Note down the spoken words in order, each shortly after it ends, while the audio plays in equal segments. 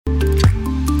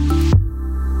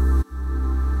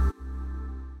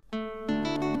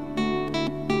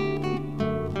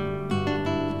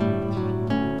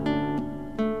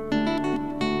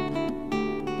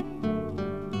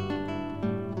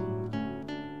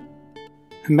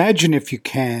Imagine, if you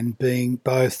can, being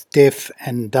both deaf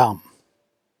and dumb.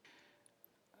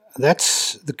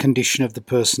 That's the condition of the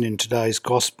person in today's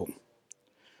gospel.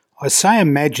 I say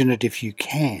imagine it if you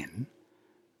can,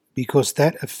 because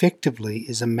that effectively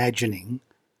is imagining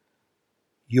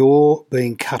you're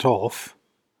being cut off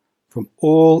from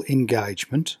all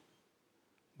engagement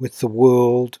with the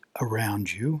world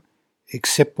around you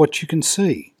except what you can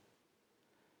see.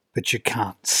 But you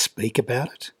can't speak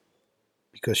about it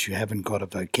because you haven't got a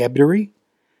vocabulary.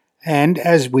 And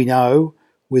as we know,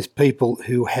 with people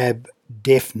who have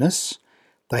deafness,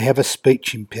 they have a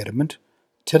speech impediment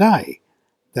today,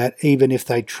 that even if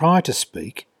they try to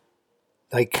speak,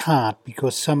 they can't,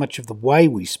 because so much of the way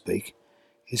we speak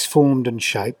is formed and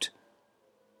shaped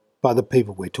by the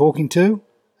people we're talking to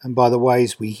and by the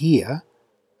ways we hear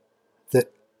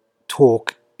that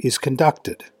talk is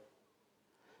conducted.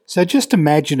 So just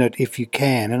imagine it if you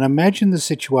can, and imagine the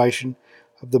situation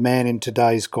of the man in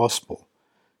today's gospel,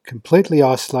 completely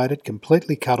isolated,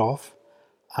 completely cut off,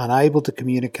 unable to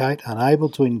communicate, unable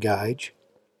to engage,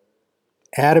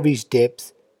 out of his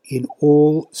depth in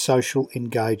all social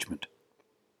engagement,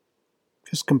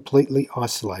 just completely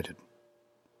isolated.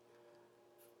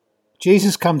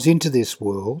 Jesus comes into this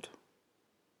world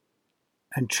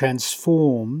and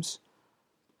transforms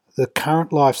the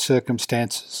current life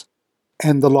circumstances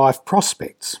and the life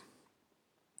prospects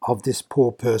of this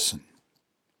poor person,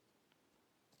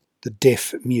 the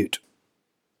deaf mute.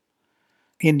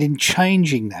 And in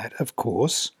changing that, of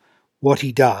course, what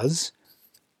he does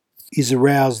is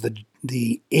arouse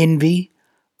the envy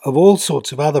of all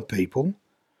sorts of other people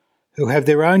who have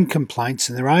their own complaints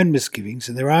and their own misgivings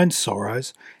and their own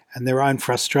sorrows and their own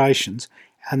frustrations,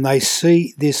 and they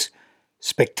see this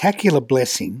spectacular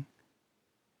blessing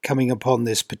coming upon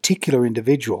this particular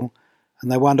individual,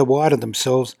 and they wonder why to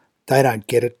themselves they don't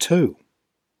get it too.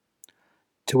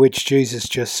 To which Jesus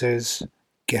just says,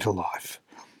 get a life.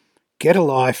 Get a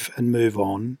life and move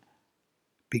on.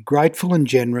 Be grateful and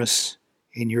generous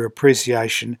in your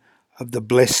appreciation of the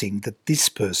blessing that this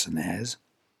person has.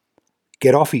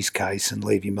 Get off his case and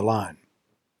leave him alone.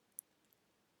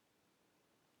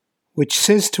 Which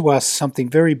says to us something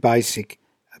very basic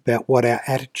about what our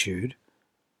attitude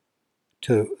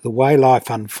to the way life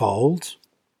unfolds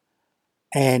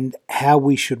and how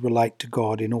we should relate to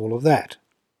God in all of that.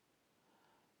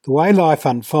 The way life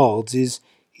unfolds is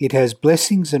it has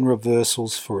blessings and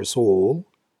reversals for us all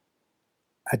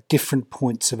at different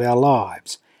points of our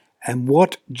lives. And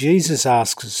what Jesus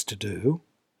asks us to do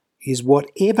is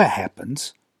whatever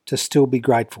happens, to still be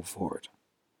grateful for it.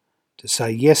 To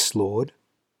say, yes, Lord,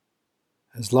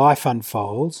 as life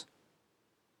unfolds,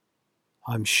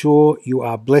 I'm sure you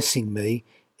are blessing me,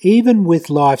 even with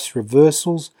life's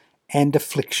reversals and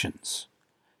afflictions.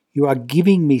 You are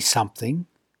giving me something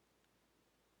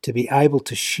to be able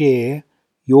to share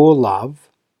your love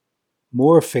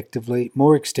more effectively,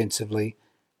 more extensively,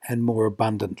 and more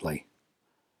abundantly.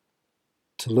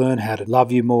 To learn how to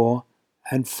love you more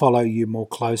and follow you more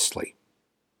closely.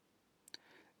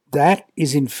 That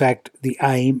is in fact the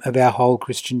aim of our whole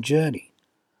Christian journey.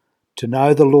 To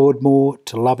know the Lord more,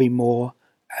 to love him more,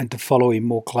 and to follow him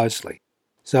more closely.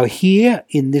 So here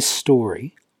in this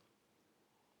story,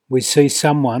 we see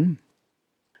someone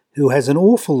who has an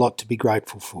awful lot to be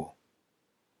grateful for,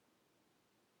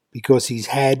 because he's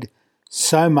had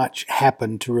so much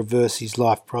happen to reverse his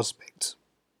life prospects.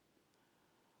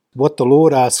 What the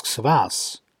Lord asks of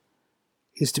us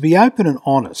is to be open and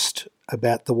honest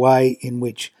about the way in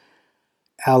which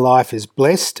our life is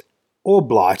blessed or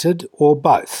blighted or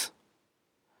both.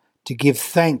 To give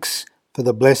thanks for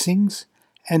the blessings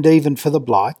and even for the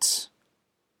blights,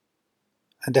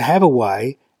 and to have a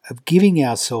way of giving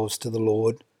ourselves to the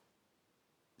Lord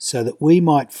so that we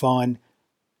might find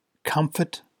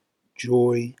comfort,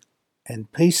 joy,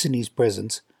 and peace in his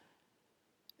presence,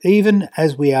 even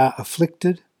as we are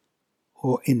afflicted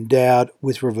or endowed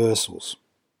with reversals.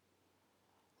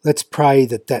 Let's pray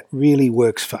that that really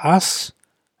works for us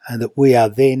and that we are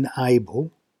then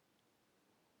able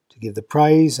to give the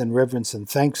praise and reverence and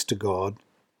thanks to God,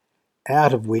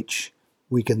 out of which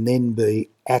we can then be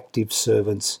active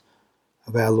servants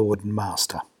of our Lord and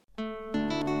Master.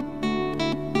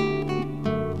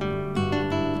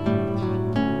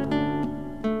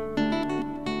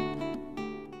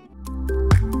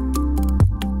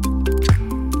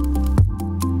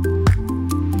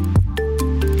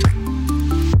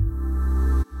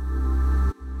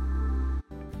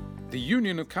 The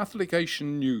Union of Catholic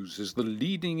Asian News is the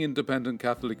leading independent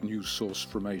Catholic news source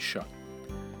from Asia.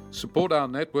 Support our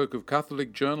network of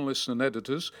Catholic journalists and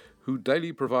editors who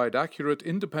daily provide accurate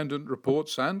independent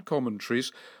reports and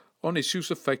commentaries on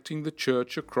issues affecting the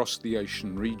Church across the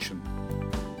Asian region.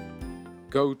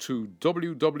 Go to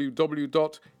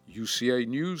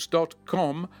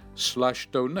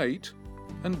www.ucanews.com/donate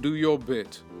and do your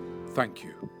bit. Thank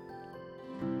you.